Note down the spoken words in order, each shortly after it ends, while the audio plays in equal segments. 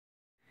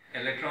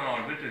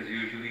electron orbit is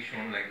usually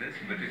shown like this,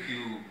 but if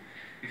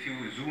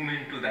you zoom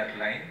into that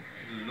line,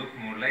 it will look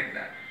more like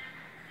that.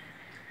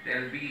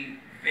 There will be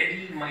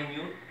very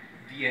minute.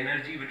 The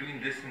energy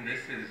between this and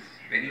this is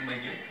very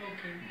minute,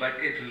 but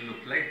it will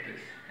look like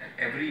this. And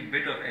every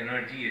bit of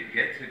energy it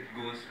gets, it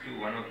goes to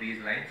one of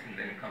these lines and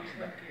then comes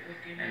back,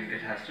 and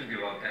it has to give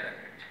out that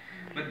energy.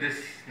 But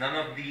none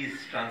of these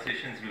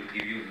transitions will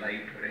give you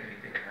light or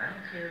anything.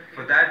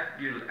 For that,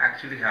 you'll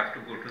actually have to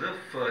go to the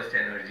first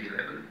energy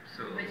level.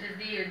 So which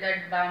is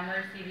that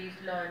Balmer series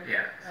law.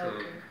 Yeah.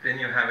 So then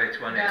you have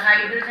H1, the H2.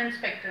 hydrogen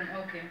spectrum.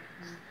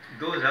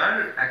 Those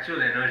are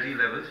actual energy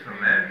levels from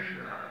where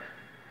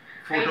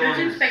photons.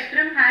 Hydrogen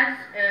spectrum has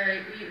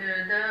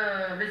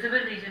the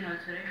visible region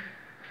also, right?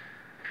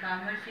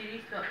 Balmer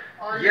series. So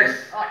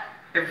yes.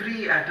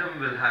 Every atom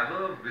will have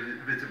a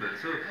visible.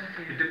 So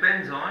it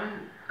depends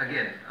on,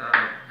 again,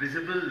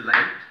 visible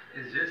light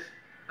is just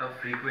a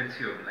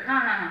frequency of light.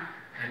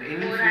 And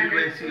any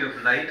frequency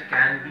of light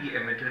can be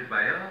emitted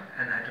by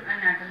an atom.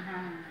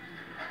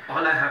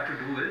 All I have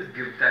to do is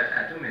give that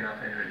atom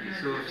enough energy.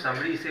 So if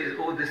somebody says,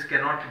 oh, this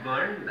cannot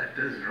burn, that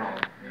is wrong.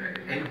 Right?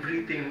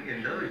 Everything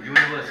in the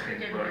universe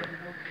can burn.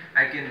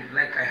 I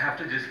have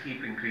to just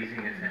keep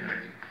increasing its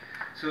energy.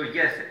 So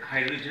yes,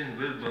 hydrogen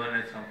will burn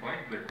at some point,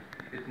 but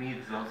it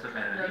needs lots of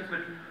energy.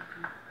 But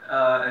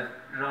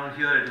around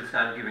here it will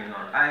start giving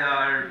out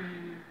IR,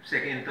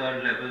 second,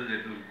 third level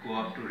it will go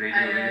up to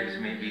radio waves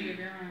maybe,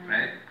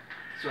 right?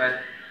 So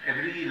at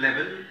every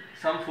level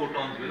some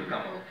photons will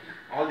come out.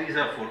 All these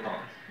are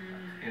photons,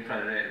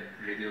 infrared,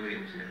 radio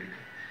waves, everything.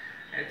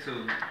 Right?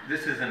 So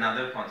this is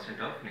another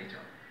constant of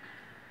nature.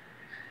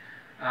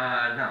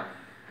 Now,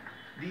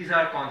 these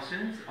are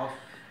constants of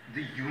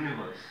the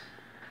universe,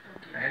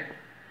 right?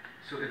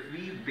 So if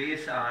we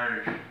base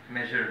our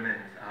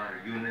measurements, our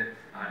units,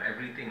 our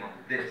everything on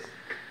this,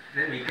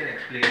 then we can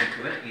explain it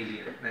to an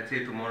alien. Let's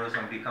say tomorrow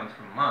somebody comes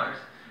from Mars,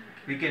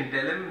 we can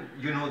tell him,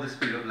 you know the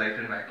speed of light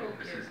in vacuum.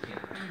 This is in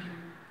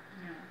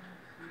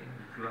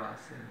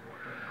glass and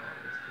water and all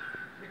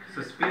this.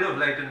 So speed of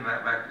light in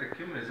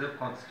vacuum is a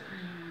constant.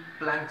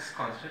 Planck's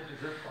constant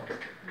is a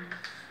constant.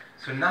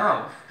 So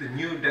now the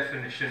new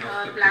definition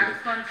of the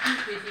Planck's constant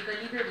is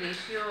basically the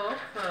ratio of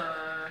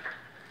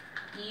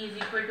E is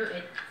equal to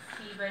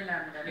hc by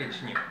lambda.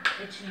 H nu.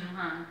 H nu,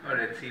 or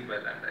hc by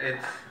lambda.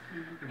 It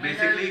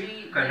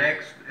basically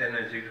connects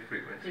energy to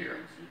frequency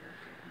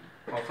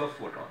of a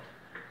photon.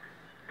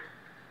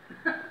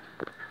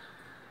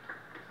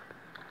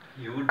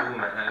 You do,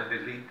 man. I'll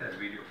delete that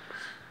video.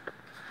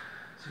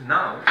 So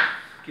now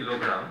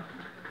kilogram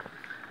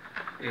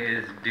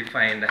is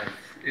defined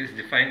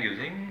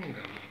using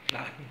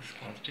Planck's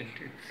constant.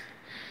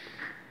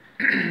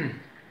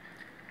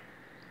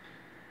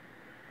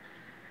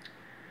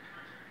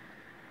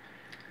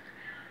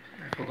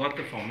 I forgot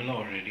the formula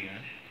already.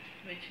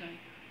 Which one?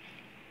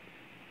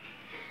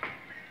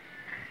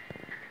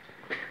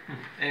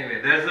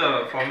 Anyway, there's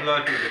a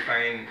formula to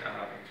define